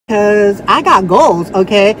because I got goals,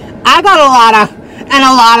 okay? I got a lot of.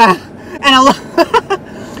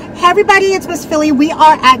 Hey everybody, it's Miss Philly. We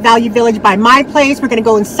are at Value Village by my place. We're gonna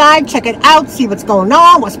go inside, check it out, see what's going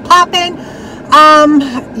on, what's popping.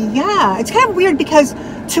 Yeah, it's kind of weird because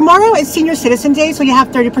tomorrow is Senior Citizen Day, so you have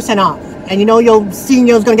 30% off. And you know, your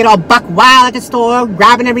senior's gonna get all buck wild at the store,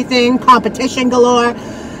 grabbing everything, competition galore.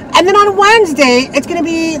 And then on Wednesday, it's gonna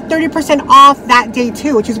be 30% off that day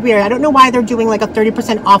too, which is weird. I don't know why they're doing like a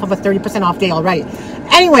 30% off of a 30% off day already.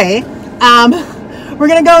 Anyway, we're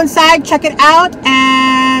gonna go inside, check it out,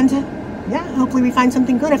 and yeah, hopefully we find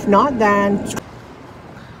something good. If not, then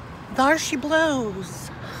there she blows.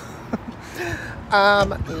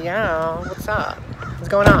 Yeah, what's up? What's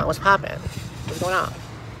going on? What's poppin'? What's going on?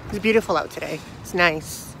 It's beautiful out today. It's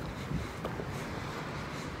nice.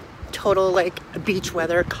 Total like beach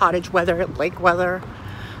weather, cottage weather, lake weather.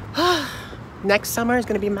 Next summer is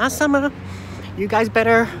gonna be my summer. You guys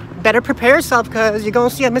better prepare yourself because you're gonna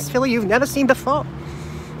see a Miss Philly you've never seen before.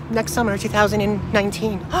 Next summer,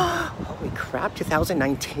 2019. Holy crap,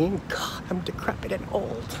 2019. God, I'm decrepit and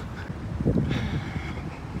old.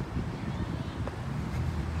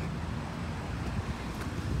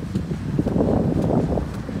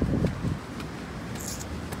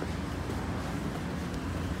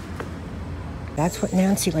 That's what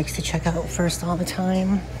Nancy likes to check out first all the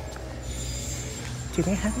time. Do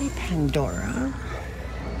they have any Pandora?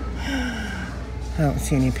 I don't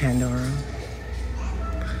see any Pandora.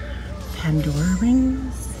 Pandora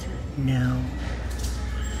rings? No.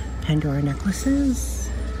 Pandora necklaces?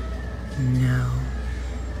 No.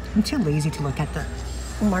 I'm too lazy to look at the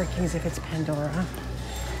markings if it's Pandora.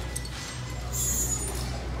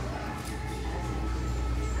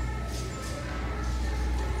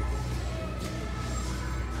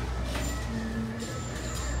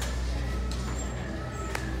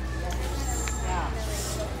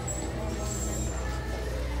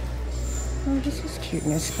 Oh, this is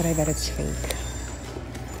cuteness, but I bet it's fake.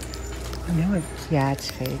 I know it's, yeah, it's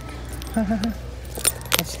fake.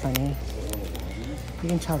 That's funny. You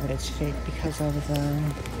can tell that it's fake because of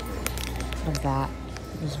that.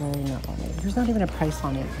 There's really not on it. There's not even a price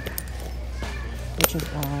on it, which is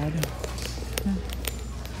odd.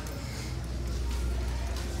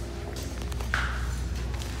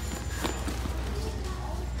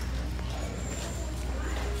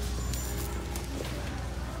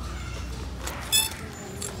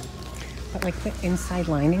 But like the inside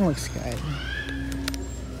lining looks good.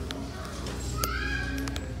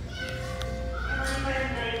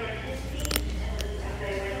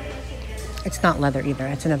 It's not leather either.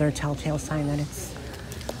 That's another telltale sign that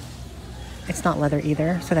it's not leather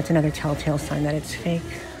either. So that's another telltale sign that it's fake.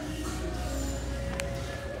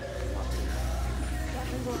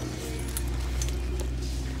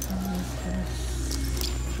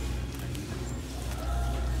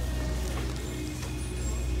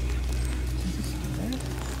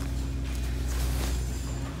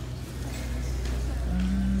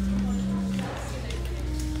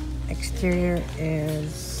 Exterior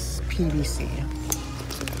is PVC.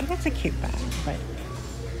 Oh, that's a cute bag, but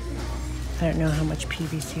I don't know how much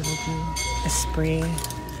PVC will do. A spray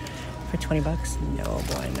for 20 bucks? No,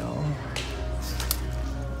 boy, no.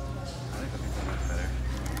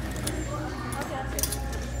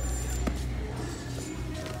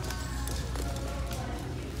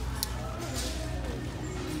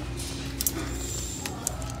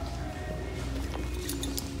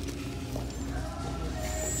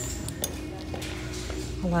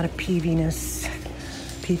 A lot of PVC-ness.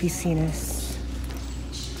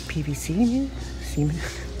 PVC? PVC.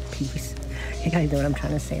 You guys know what I'm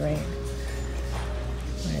trying to say, right?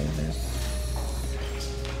 What is this?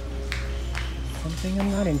 Something I'm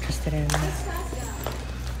not interested in.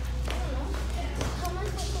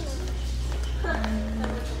 I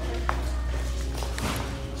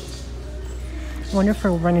wonder if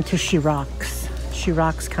we'll run into She Rocks. She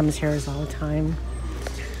Rocks comes here all the time.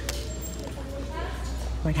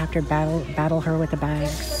 Might have to battle her with the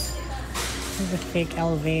bags. There's a fake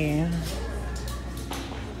LV.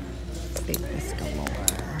 Fakeness galore.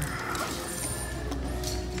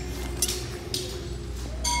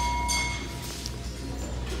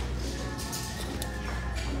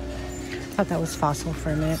 Thought that was Fossil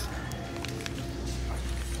for a minute.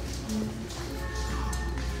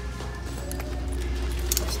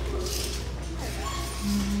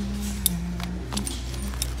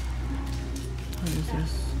 What is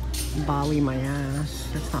this? Bali my ass.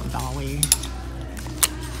 That's not Bali.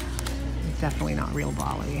 It's definitely not real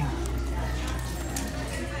Bali.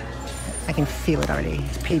 I can feel it already.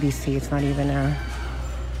 It's PVC. It's not even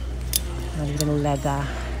leather.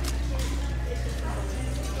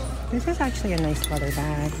 This is actually a nice leather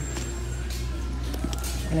bag.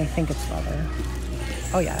 And I think it's leather.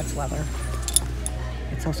 Oh yeah, it's leather.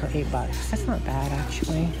 It's also $8. That's not bad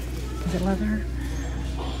actually. Is it leather?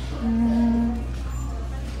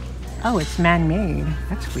 Oh, it's man-made.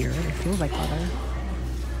 That's weird. It feels like leather.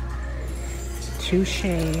 Touche.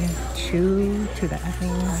 Two to the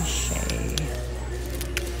effing shea.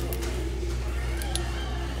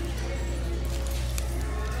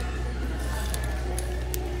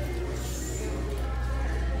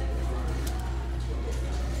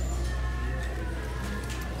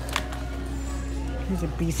 Here's a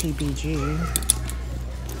BCBG.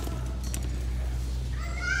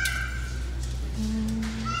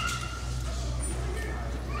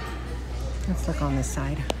 Let's look on this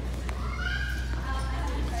side.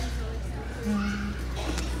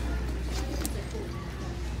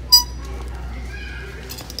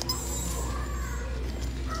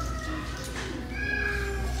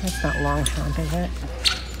 That's not Longchamp, is it?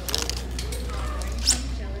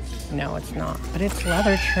 No, it's not. But it's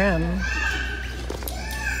leather trim.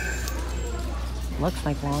 Looks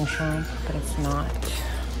like Longchamp, but it's not.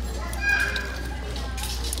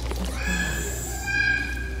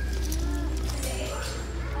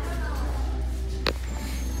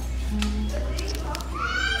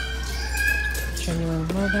 Genuine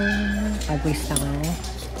leather, ugly style.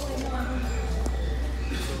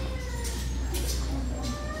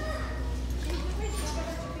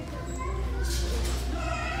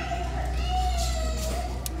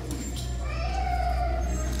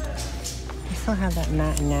 I still have that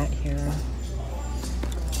matte net here.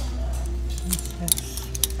 What's this?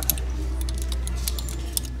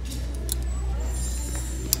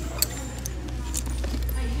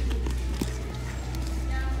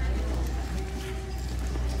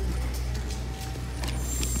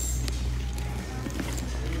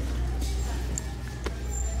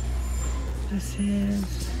 This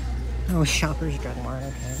is, oh, Shoppers Drug Mart,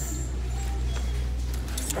 okay.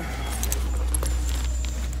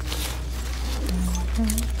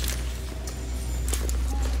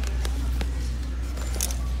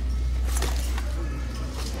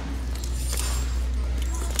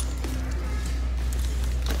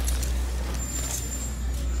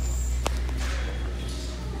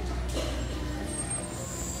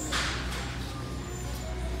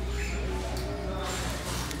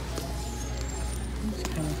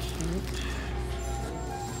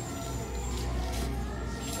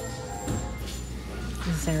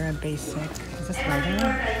 Zara Basic. Is this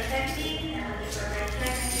leather?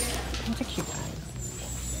 It's a cute bag.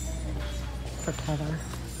 For pleather.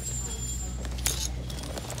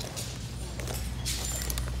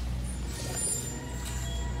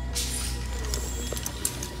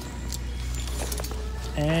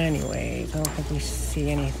 Anyways, I don't think we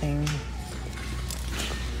see anything.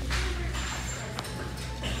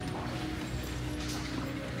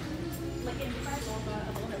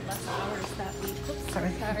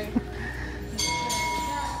 Sorry.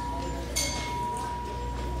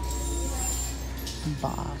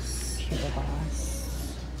 Boss. Hugo Boss.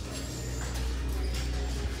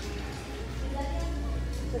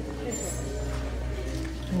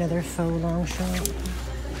 Another faux Longchamp.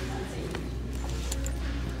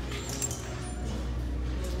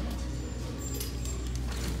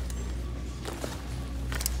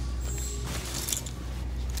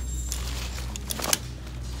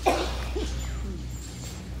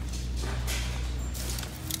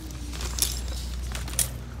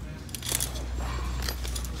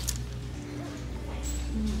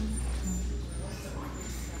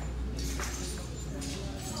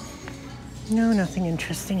 No, nothing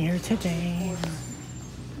interesting here today.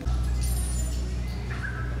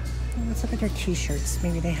 Let's look at their t-shirts.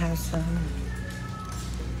 Maybe they have some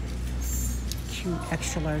cute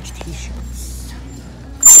extra large t-shirts.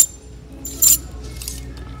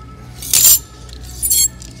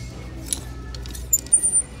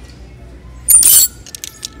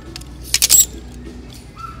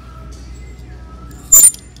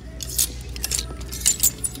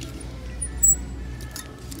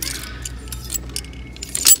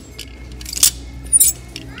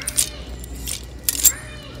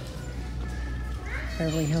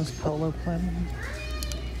 Beverly Hills Polo Club.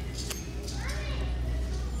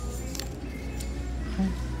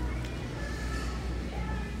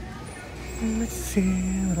 Let's see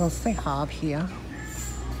what else they have here.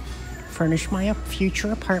 Furnish my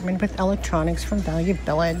future apartment with electronics from Value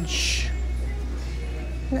Village.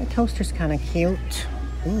 And that toaster's kind of cute.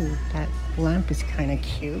 Ooh, that lamp is kind of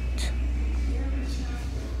cute.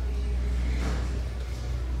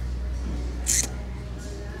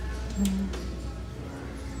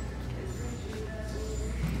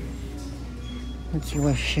 Let's see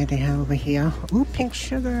what shit they have over here. Ooh, pink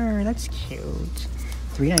sugar. That's cute.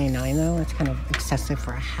 $3.99 though. That's kind of excessive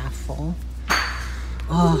for a half full.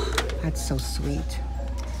 Oh, that's so sweet.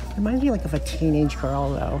 Reminds me like of a teenage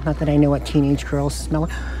girl though. Not that I know what teenage girls smell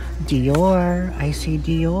like. Dior. I see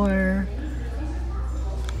Dior.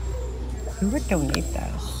 Who would donate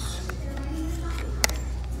this?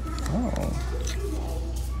 Oh.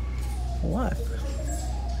 Look.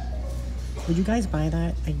 Would you guys buy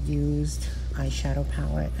that? A used eyeshadow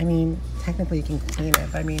palette? I mean, technically you can clean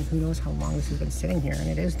it, but I mean, who knows how long this has been sitting here, and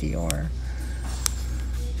it is Dior.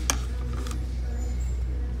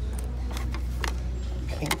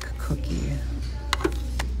 Pink cookie.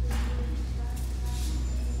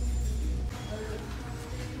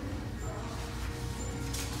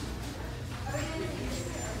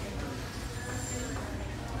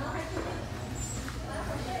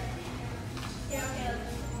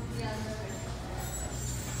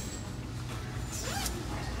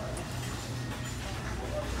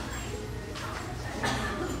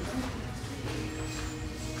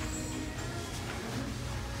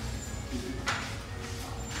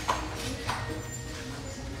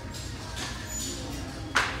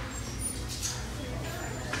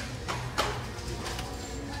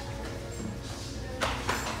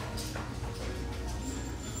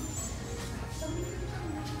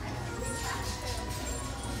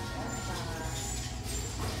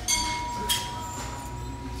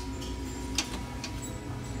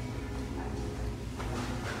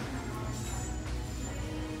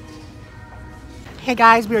 Hey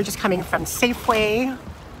guys, we were just coming from Safeway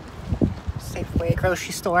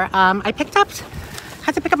grocery store. I had to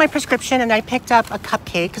pick up my prescription, and I picked up a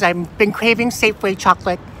cupcake because I've been craving Safeway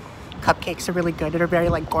chocolate cupcakes. Are really good. They're very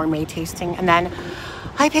like gourmet tasting. And then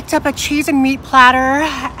I picked up a cheese and meat platter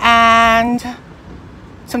and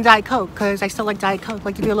some Diet Coke because I still like Diet Coke.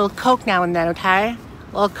 Like to do a little Coke now and then, okay?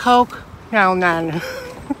 A little Coke now and then.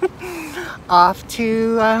 Off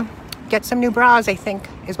to get some new bras, I think,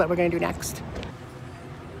 is what we're gonna do next.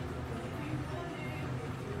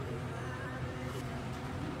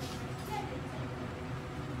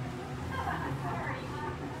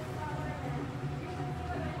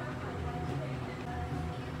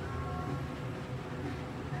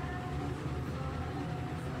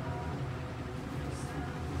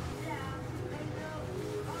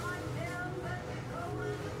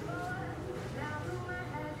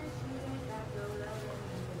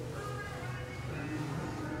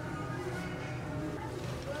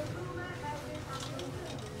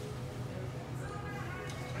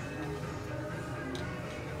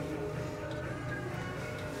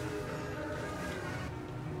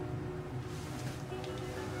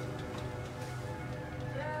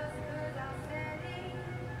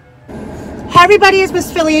 Hey everybody, it's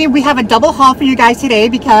Miss Philly. We have a double haul for you guys today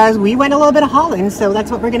because we went a little bit of hauling, so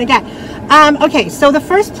that's what we're gonna get. Okay, so the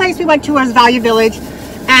first place we went to was Value Village,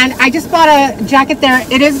 and I just bought a jacket there.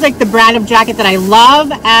 It is like the brand of jacket that I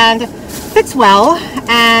love and fits well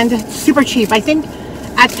and super cheap. I think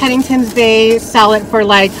at Pennington's they sell it for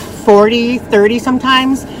like $40, $30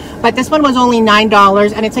 sometimes, but this one was only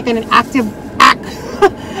 $9, and it's like an active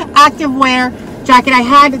wear jacket. I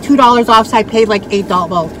had $2 off, so I paid like $8.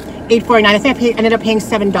 Well, $8.49. I think I ended up paying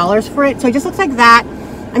 $7 for it. So it just looks like that.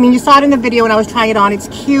 I mean, you saw it in the video when I was trying it on. It's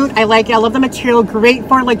cute. I like it. I love the material. Great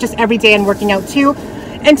for like just every day and working out too.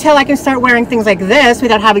 Until I can start wearing things like this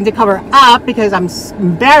without having to cover up because I'm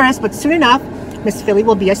embarrassed. But soon enough, Miss Philly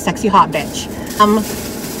will be a sexy hot bitch.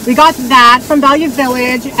 We got that from Value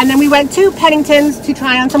Village, and then we went to Pennington's to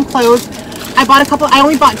try on some clothes. I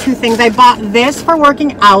only bought two things. I bought this for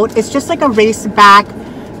working out. It's just like a race back.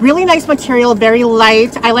 Really nice material, very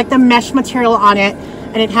light. I like the mesh material on it,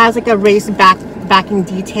 and it has like a race backing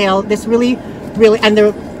detail. This really, and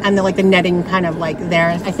the like the netting kind of like there.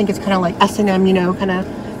 I think it's kind of like S&M, you know, kind of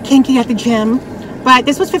kinky at the gym. But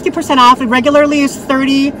this was 50% off. It regularly is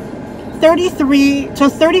 $33 to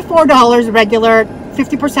 $34 regular.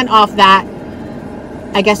 50% off that.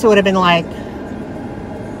 I guess it would have been like,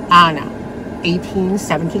 I don't know, 18,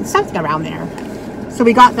 17, something around there. So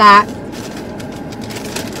we got that.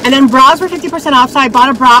 And then bras were 50% off, so I bought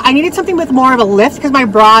a bra. I needed something with more of a lift because my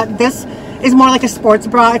bra, this is more like a sports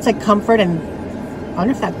bra. It's like comfort, and I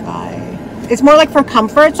wonder if that guy, it's more like for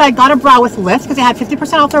comfort. So I got a bra with lift because they had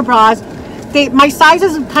 50% off their bras. My size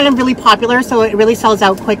is kind of really popular, so it really sells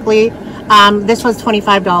out quickly. This was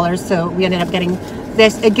 $25, so we ended up getting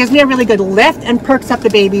this. It gives me a really good lift and perks up the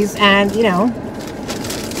babies, and you know,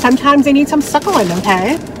 sometimes they need some suckling,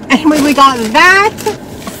 okay? Anyway, we got that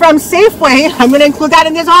from Safeway. I'm going to include that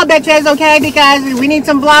in this haul, bitches, okay? Because we need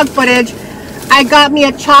some vlog footage. I got me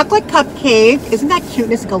a chocolate cupcake. Isn't that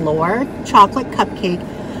cuteness galore? Chocolate cupcake.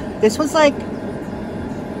 This was like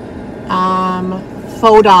 $4,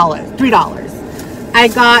 $3. I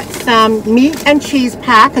got some meat and cheese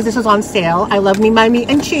pack because this was on sale. I love me my meat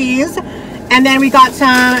and cheese. And then we got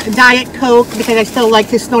some Diet Coke because I still like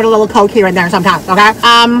to snort a little Coke here and there sometimes, okay?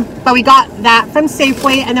 But we got that from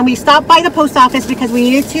Safeway, and then we stopped by the post office because we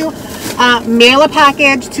needed to mail a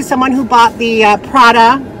package to someone who bought the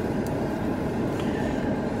Prada.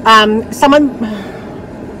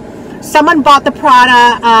 Someone bought the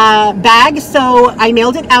Prada bag, so I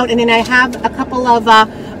mailed it out, and then I have a couple of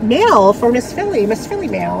mail for Miss Philly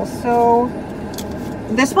mail. So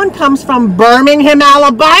this one comes from Birmingham,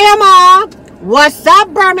 Alabama. What's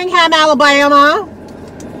up, Birmingham, Alabama?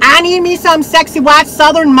 I need me some sexy white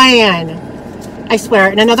Southern man. I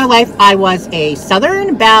swear, in another life, I was a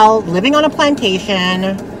Southern belle living on a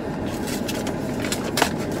plantation.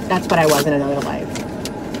 That's what I was in another life.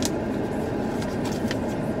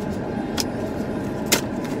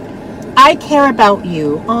 I care about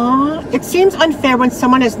you. Aww. It seems unfair when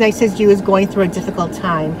someone as nice as you is going through a difficult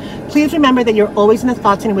time. Please remember that you're always in the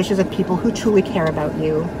thoughts and wishes of people who truly care about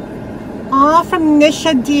you. Aw, from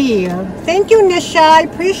Nisha D. Thank you, Nisha. I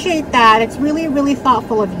appreciate that. It's really, really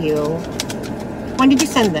thoughtful of you. When did you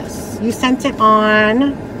send this? You sent it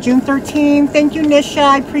on June 13th. Thank you, Nisha.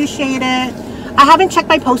 I appreciate it. I haven't checked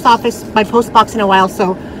my post box in a while,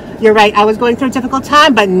 so you're right. I was going through a difficult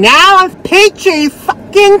time, but now I'm peachy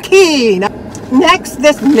fucking keen. Next,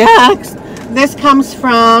 this comes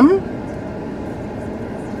from,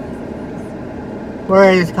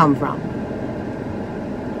 where does this come from?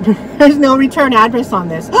 There's no return address on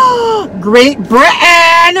this. Great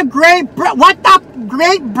Britain! What the?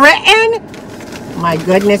 Great Britain? My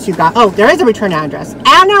goodness, you got, oh, there is a return address.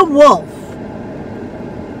 Anna Wolf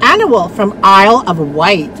from Isle of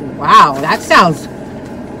Wight. Wow, that sounds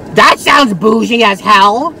bougie as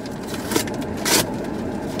hell.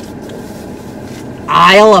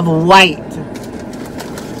 Isle of Wight.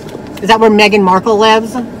 Is that where Meghan Markle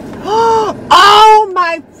lives? Oh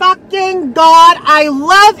my fucking God. I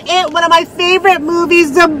love it. One of my favorite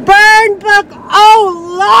movies, The Burn Book. Oh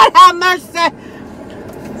Lord have mercy.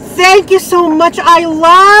 Thank you so much. I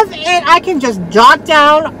love it. I can just jot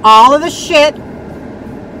down all of the shit,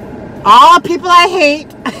 all the people I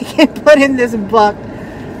hate, I can put in this book.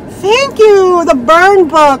 Thank you. The Burn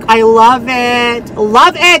Book. I love it.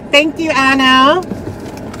 Love it. Thank you, Anna.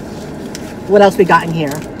 What else we got in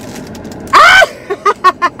here? Ah!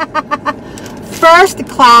 First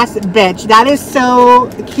class bitch. That is so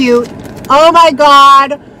cute. Oh my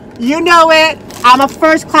God. You know it. I'm a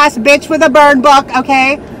first class bitch with a burn book,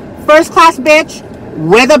 okay? First class bitch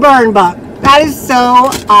with a burn book. That is so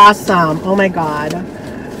awesome. Oh my God.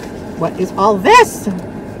 What is all this?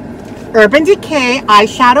 Urban Decay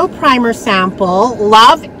eyeshadow primer sample.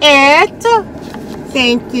 Love it.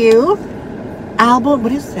 Thank you. Album,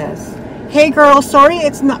 what is this? Hey girl, sorry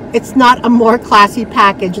it's not a more classy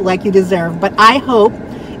package like you deserve, but I hope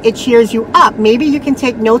it cheers you up. Maybe you can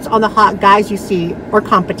take notes on the hot guys you see or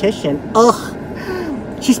competition. Ugh.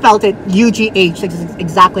 She spelled it UGH. This is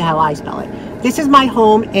exactly how I spell it. This is my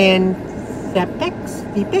home in the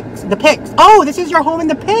pics. Oh, this is your home in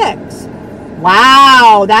the pics.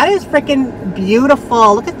 Wow, that is freaking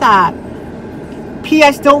beautiful. Look at that.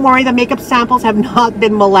 P.S. Don't worry, the makeup samples have not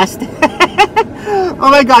been molested. Oh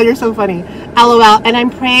my God, you're so funny. LOL. And I'm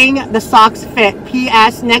praying the socks fit.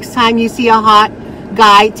 P.S. Next time you see a hot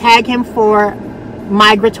guy, tag him for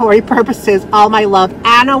migratory purposes. All my love.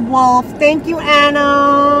 Anna Wolf. Thank you,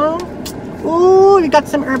 Anna. Ooh, we got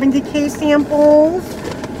some Urban Decay samples.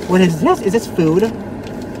 What is this? Is this food?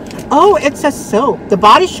 Oh, it's a soap. The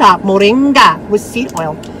Body Shop Moringa with seed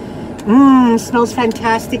oil. Smells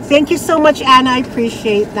fantastic. Thank you so much, Anna. I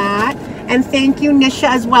appreciate that. And thank you, Nisha,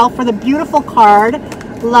 as well, for the beautiful card.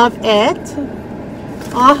 Love it.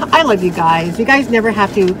 Oh, I love you guys. You guys never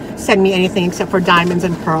have to send me anything except for diamonds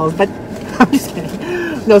and pearls. But I'm just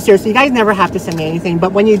kidding. No, seriously, you guys never have to send me anything.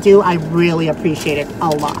 But when you do, I really appreciate it a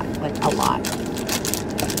lot. Like, a lot.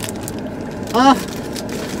 Oh,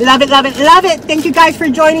 love it, love it, love it. Thank you guys for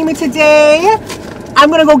joining me today. I'm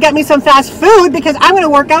going to go get me some fast food because I'm going to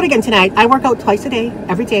work out again tonight. I work out twice a day,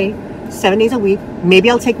 every day, 7 days a week. Maybe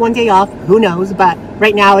I'll take one day off. Who knows? But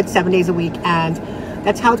right now it's 7 days a week. And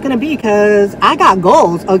that's how it's going to be because I got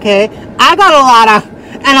goals, okay? I got a lot.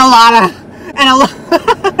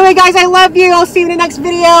 Anyway, guys, I love you. I'll see you in the next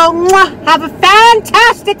video. Mwah. Have a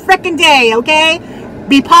fantastic freaking day, okay?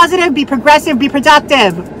 Be positive, be progressive, be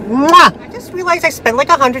productive. Mwah. I just realized I spent like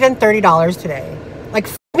 $130 today. Like,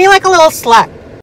 f me like a little slut.